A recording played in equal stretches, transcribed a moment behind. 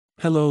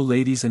Hello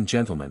ladies and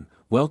gentlemen,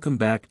 welcome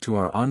back to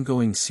our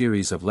ongoing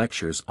series of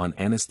lectures on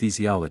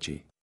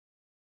anesthesiology.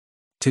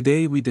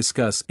 Today we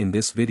discuss in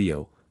this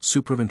video,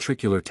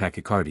 supraventricular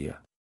tachycardia.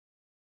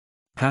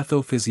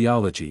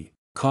 Pathophysiology,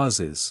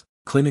 causes,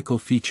 clinical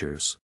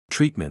features,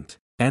 treatment,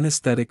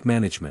 anesthetic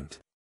management.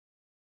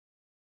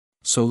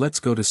 So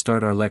let's go to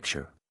start our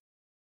lecture.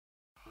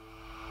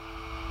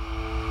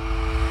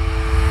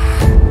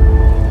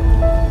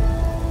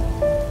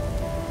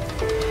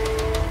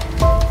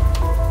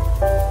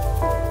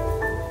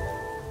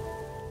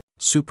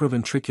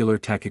 Supraventricular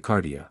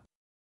tachycardia.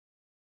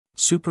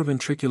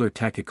 Supraventricular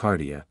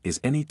tachycardia is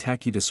any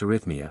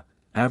tachydysarrhythmia,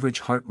 average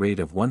heart rate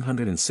of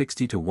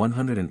 160 to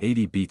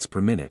 180 beats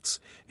per minute,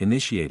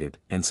 initiated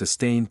and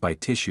sustained by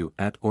tissue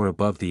at or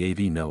above the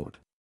AV node.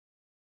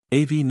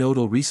 AV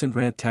nodal recent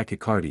rate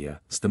tachycardia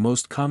is the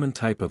most common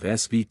type of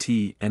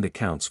SVT and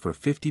accounts for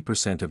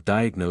 50% of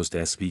diagnosed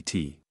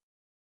SVT.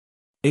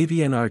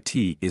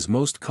 AVNRT is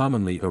most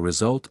commonly a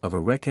result of a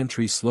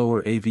recentry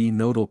slower AV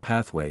nodal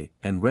pathway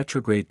and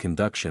retrograde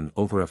conduction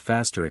over a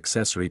faster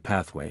accessory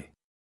pathway.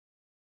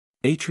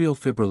 Atrial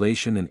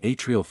fibrillation and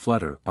atrial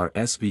flutter are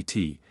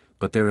SVT,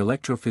 but their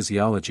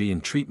electrophysiology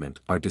and treatment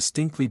are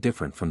distinctly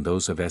different from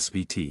those of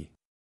SVT.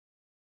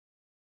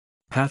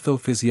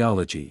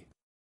 Pathophysiology.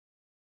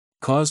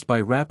 Caused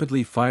by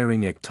rapidly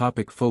firing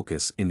ectopic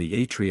focus in the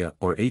atria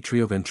or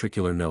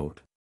atrioventricular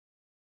node.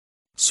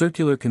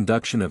 Circular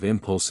conduction of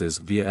impulses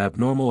via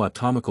abnormal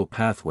atomical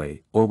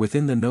pathway or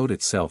within the node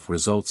itself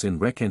results in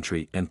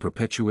recentry and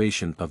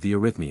perpetuation of the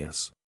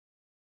arrhythmias.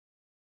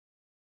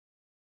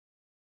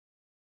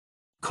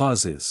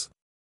 Causes.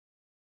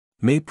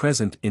 May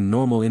present in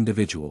normal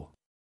individual.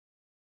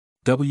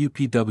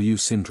 WPW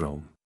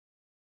syndrome.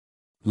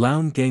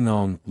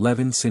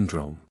 Lown-Gagnon-Levin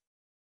syndrome.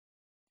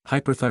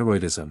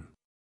 Hyperthyroidism.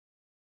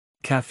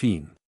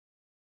 Caffeine.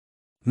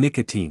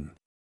 Nicotine.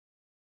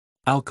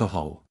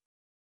 Alcohol.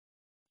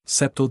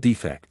 Septal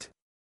defect.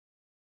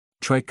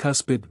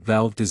 Tricuspid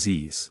valve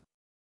disease.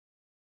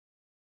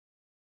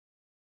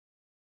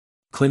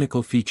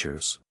 Clinical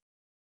features.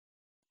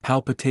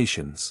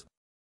 Palpitations.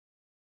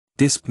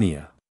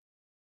 Dyspnea.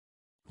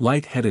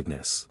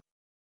 Lightheadedness.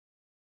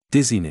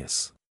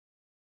 Dizziness.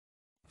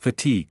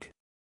 Fatigue.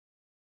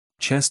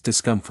 Chest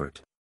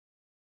discomfort.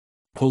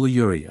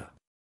 Polyuria.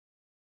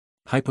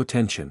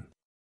 Hypotension.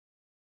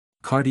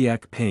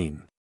 Cardiac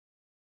pain.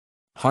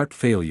 Heart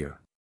failure.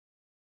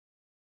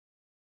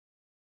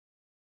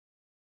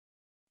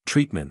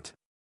 Treatment.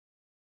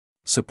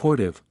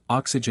 Supportive,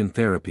 oxygen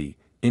therapy,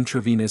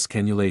 intravenous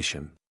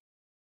cannulation.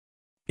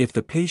 If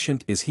the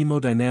patient is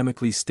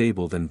hemodynamically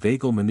stable, then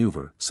vagal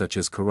maneuver such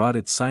as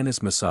carotid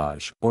sinus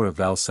massage or a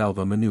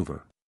Valsalva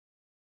maneuver.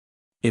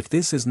 If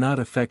this is not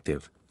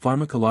effective,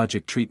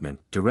 pharmacologic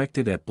treatment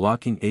directed at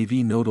blocking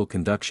AV nodal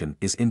conduction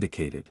is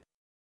indicated.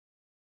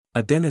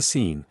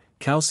 Adenosine,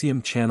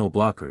 calcium channel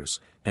blockers,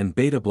 and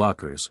beta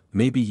blockers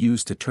may be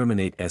used to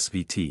terminate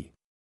SVT.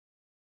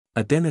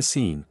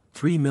 Adenosine,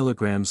 3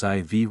 mg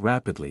IV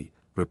rapidly,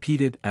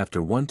 repeated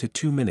after 1 to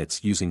 2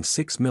 minutes using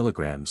 6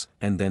 mg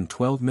and then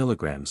 12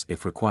 mg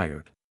if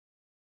required.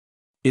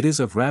 It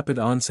is of rapid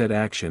onset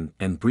action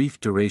and brief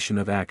duration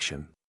of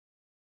action.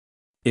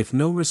 If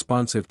no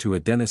responsive to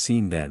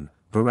adenosine, then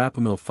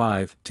verapamil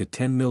 5 to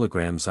 10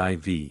 mg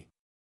IV.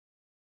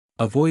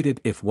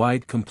 Avoided if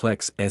wide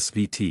complex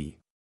SVT.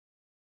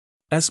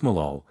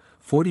 Esmolol,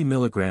 40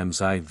 mg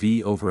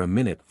IV over a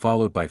minute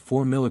followed by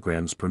 4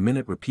 mg per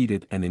minute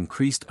repeated and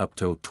increased up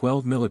to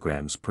 12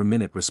 mg per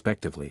minute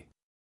respectively.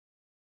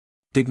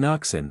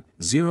 Dignoxin,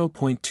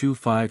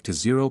 0.25 to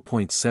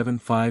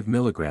 0.75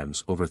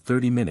 mg over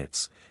 30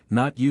 minutes,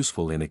 not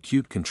useful in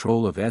acute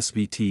control of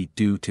SVT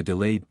due to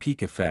delayed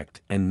peak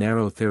effect and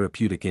narrow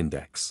therapeutic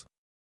index.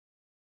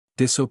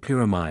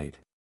 Disopyramide.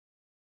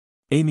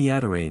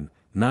 Amiodarone,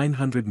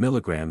 900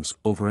 mg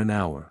over an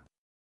hour.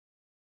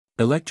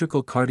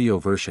 Electrical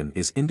cardioversion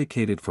is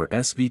indicated for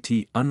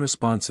SVT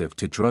unresponsive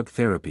to drug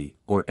therapy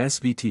or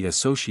SVT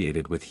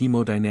associated with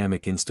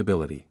hemodynamic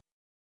instability.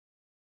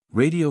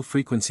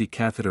 Radiofrequency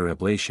catheter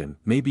ablation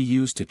may be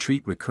used to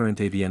treat recurrent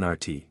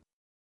AVNRT.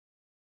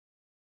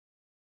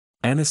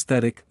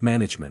 Anesthetic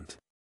management.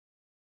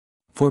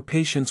 For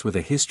patients with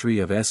a history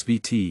of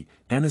SVT,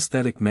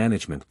 anesthetic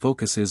management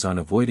focuses on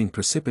avoiding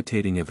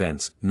precipitating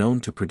events known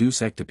to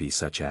produce ectopy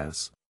such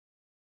as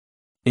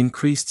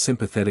increased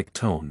sympathetic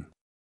tone,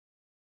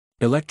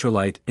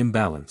 electrolyte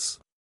imbalance,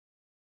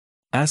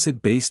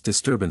 acid-base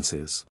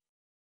disturbances.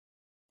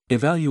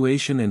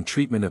 Evaluation and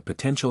treatment of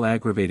potential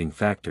aggravating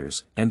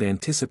factors and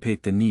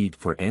anticipate the need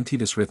for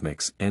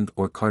antidysrhythmics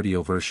and/or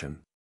cardioversion.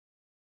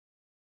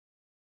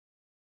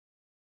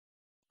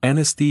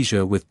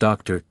 Anesthesia with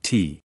Dr.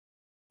 T.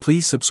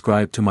 Please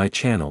subscribe to my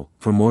channel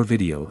for more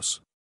videos.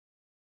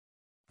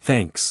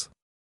 Thanks.